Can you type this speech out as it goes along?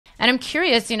And I'm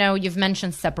curious, you've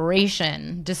mentioned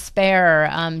separation,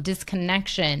 despair,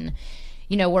 disconnection.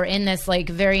 We're in this like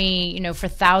very, for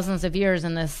thousands of years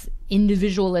in this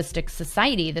individualistic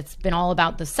society that's been all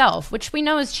about the self, which we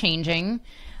know is changing.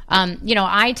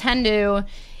 I tend to,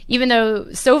 even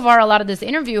though so far a lot of this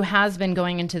interview has been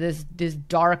going into this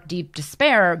dark, deep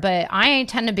despair, but I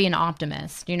tend to be an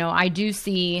optimist. I do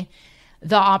see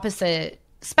the opposite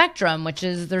spectrum, which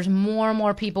is there's more and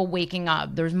more people waking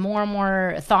up. There's more and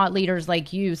more thought leaders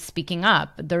like you speaking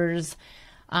up. There's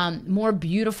more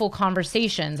beautiful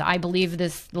conversations. I believe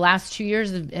this last 2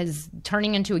 years is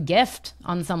turning into a gift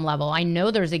on some level. I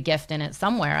know there's a gift in it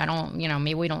somewhere. I don't,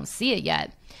 maybe we don't see it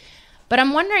yet. But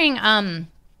I'm wondering,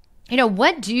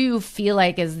 what do you feel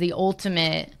like is the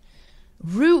ultimate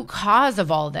root cause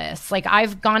of all this? Like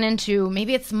I've gone into,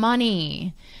 maybe it's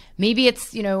money. Maybe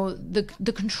it's,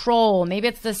 the control. Maybe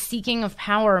it's the seeking of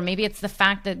power. Maybe it's the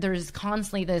fact that there's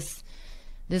constantly this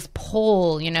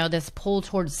pull, this pull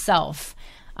towards self.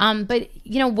 But,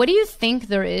 what do you think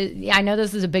there is? I know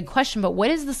this is a big question, but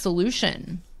what is the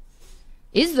solution?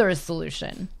 Is there a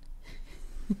solution?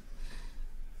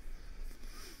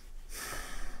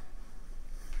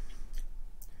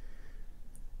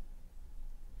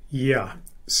 Yeah.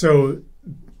 So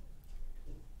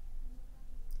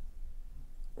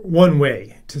one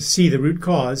way to see the root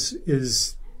cause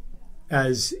is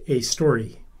as a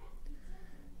story,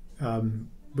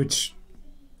 which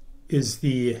is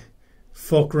the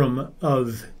fulcrum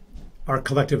of our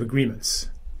collective agreements.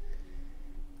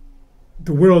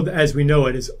 The world as we know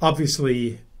it has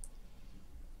obviously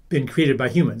been created by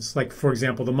humans, like, for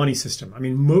example, the money system. I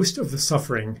mean, most of the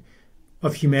suffering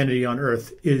of humanity on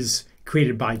Earth is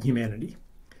created by humanity.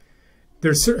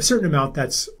 There's a certain amount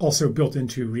that's also built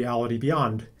into reality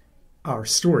beyond our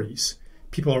stories.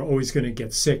 People are always going to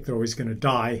get sick. They're always going to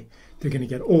die. They're going to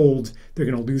get old. They're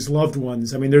going to lose loved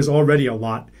ones. I mean, there's already a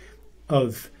lot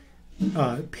of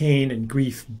pain and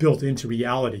grief built into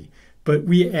reality. But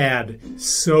we add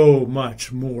so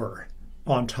much more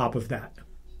on top of that,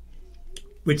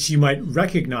 which you might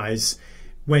recognize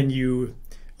when you,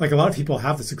 like a lot of people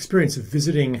have this experience of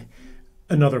visiting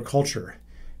another culture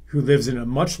who lives in a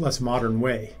much less modern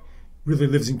way, really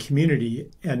lives in community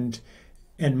and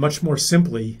much more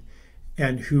simply,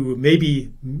 and who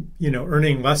maybe,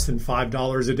 earning less than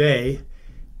 $5 a day,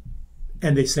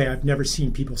 and they say, I've never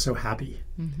seen people so happy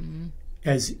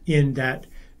as in that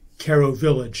Karo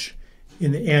village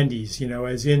in the Andes,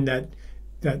 as in that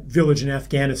village in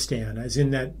Afghanistan, as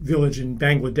in that village in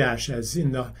Bangladesh, as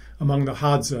among the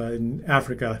Hadza in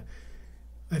Africa.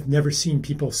 I've never seen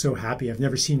people so happy. I've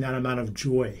never seen that amount of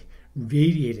joy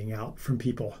radiating out from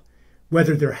people,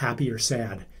 whether they're happy or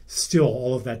sad. Still,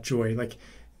 all of that joy, like,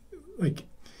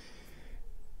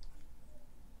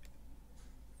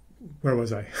 where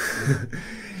was I?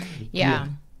 Yeah.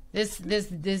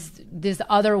 This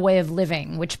other way of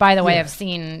living, which, by the way, I've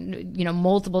seen,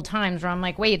 multiple times where I'm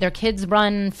like, wait, their kids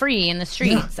run free in the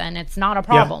streets and it's not a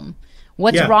problem.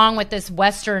 What's wrong with this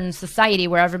Western society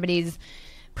where everybody's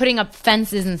putting up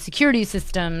fences and security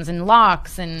systems and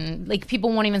locks, and like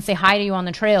people won't even say hi to you on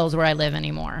the trails where I live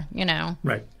anymore,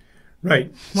 Right.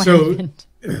 Right. What So, happened?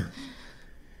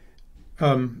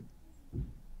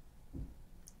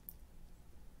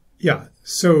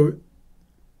 So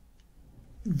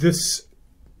this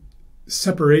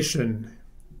separation,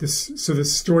 this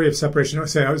story of separation. I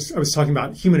was talking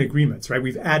about human agreements, right?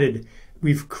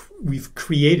 We've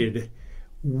created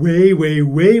way, way,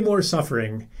 way more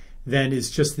suffering than is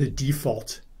just the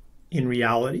default in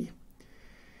reality.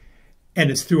 And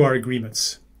it's through our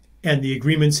agreements. And the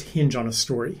agreements hinge on a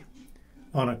story,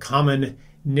 on a common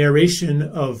narration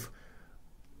of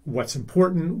what's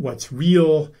important, what's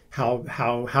real, how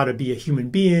to be a human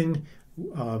being,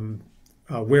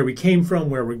 where we came from,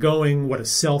 where we're going, what a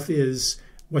self is,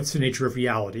 what's the nature of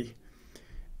reality,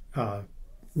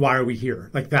 why are we here?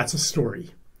 Like, that's a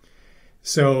story.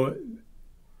 So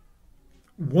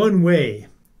one way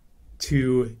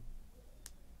to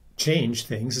change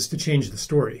things is to change the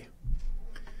story.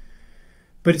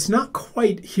 But it's not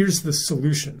quite, here's the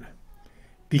solution,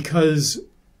 because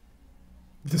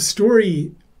the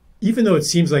story, even though it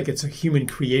seems like it's a human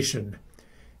creation,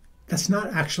 that's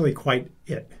not actually quite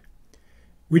it.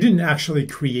 We didn't actually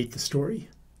create the story.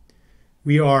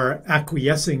 We are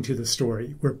acquiescing to the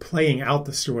story. We're playing out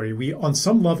the story. We, on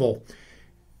some level,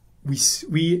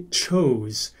 we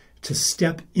chose to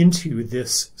step into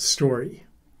this story.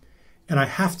 And I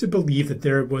have to believe that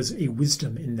there was a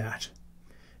wisdom in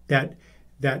that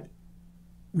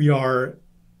we are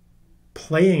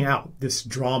playing out this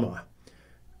drama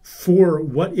for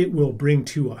what it will bring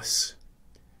to us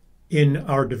in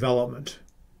our development.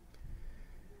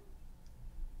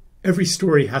 every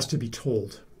story has to be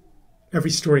told.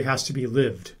 Every story has to be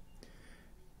lived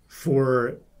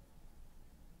for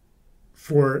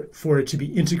it to be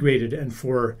integrated and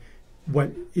for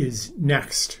what is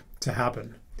next to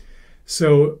happen.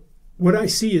 So what I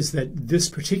see is that this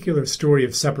particular story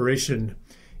of separation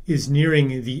is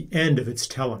nearing the end of its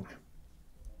telling.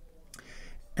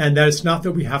 And that it's not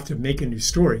that we have to make a new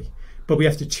story, but we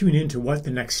have to tune into what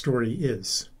the next story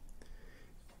is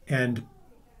and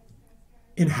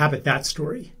inhabit that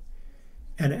story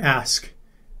and ask,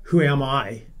 who am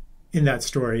I in that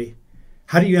story?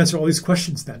 How do you answer all these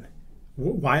questions then?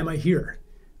 Why am I here?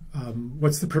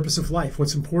 What's the purpose of life?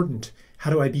 What's important? How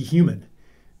do I be human?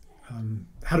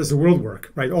 How does the world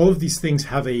work? Right? All of these things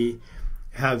have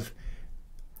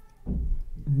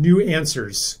new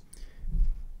answers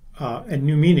and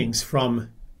new meanings from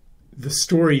the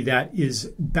story that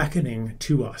is beckoning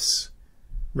to us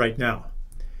right now.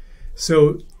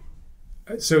 So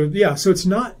it's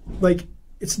not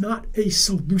a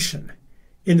solution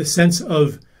in the sense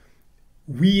of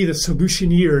we, the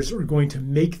solutioneers, are going to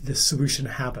make this solution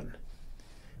happen.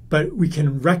 But we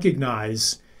can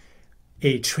recognize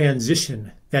a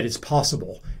transition that is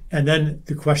possible. And then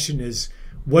the question is,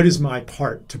 what is my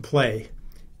part to play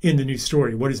in the new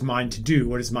story? What is mine to do?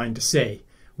 What is mine to say?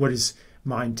 What is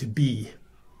mine to be?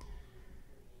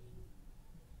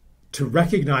 To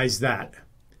recognize that,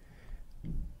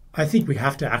 I think we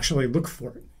have to actually look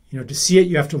for it. To see it,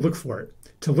 you have to look for it.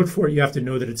 To look for it, you have to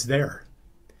know that it's there.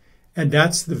 And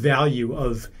that's the value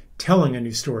of telling a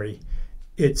new story.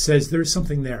 It says there's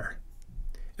something there.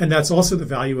 And that's also the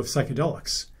value of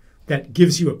psychedelics. That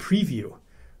gives you a preview.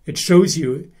 It shows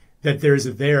you that there's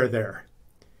a there.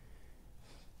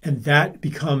 And that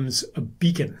becomes a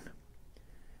beacon,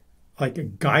 like a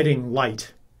guiding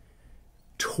light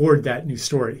toward that new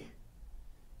story.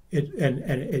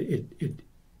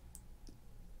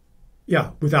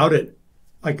 Without it,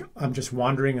 like I'm just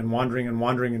wandering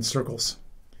in circles.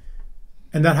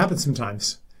 And that happens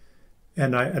sometimes.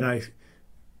 And I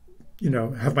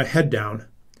have my head down,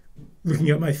 looking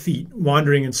at my feet,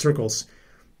 wandering in circles.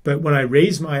 But when I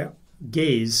raise my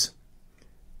gaze,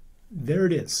 there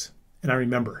it is. And I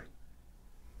remember.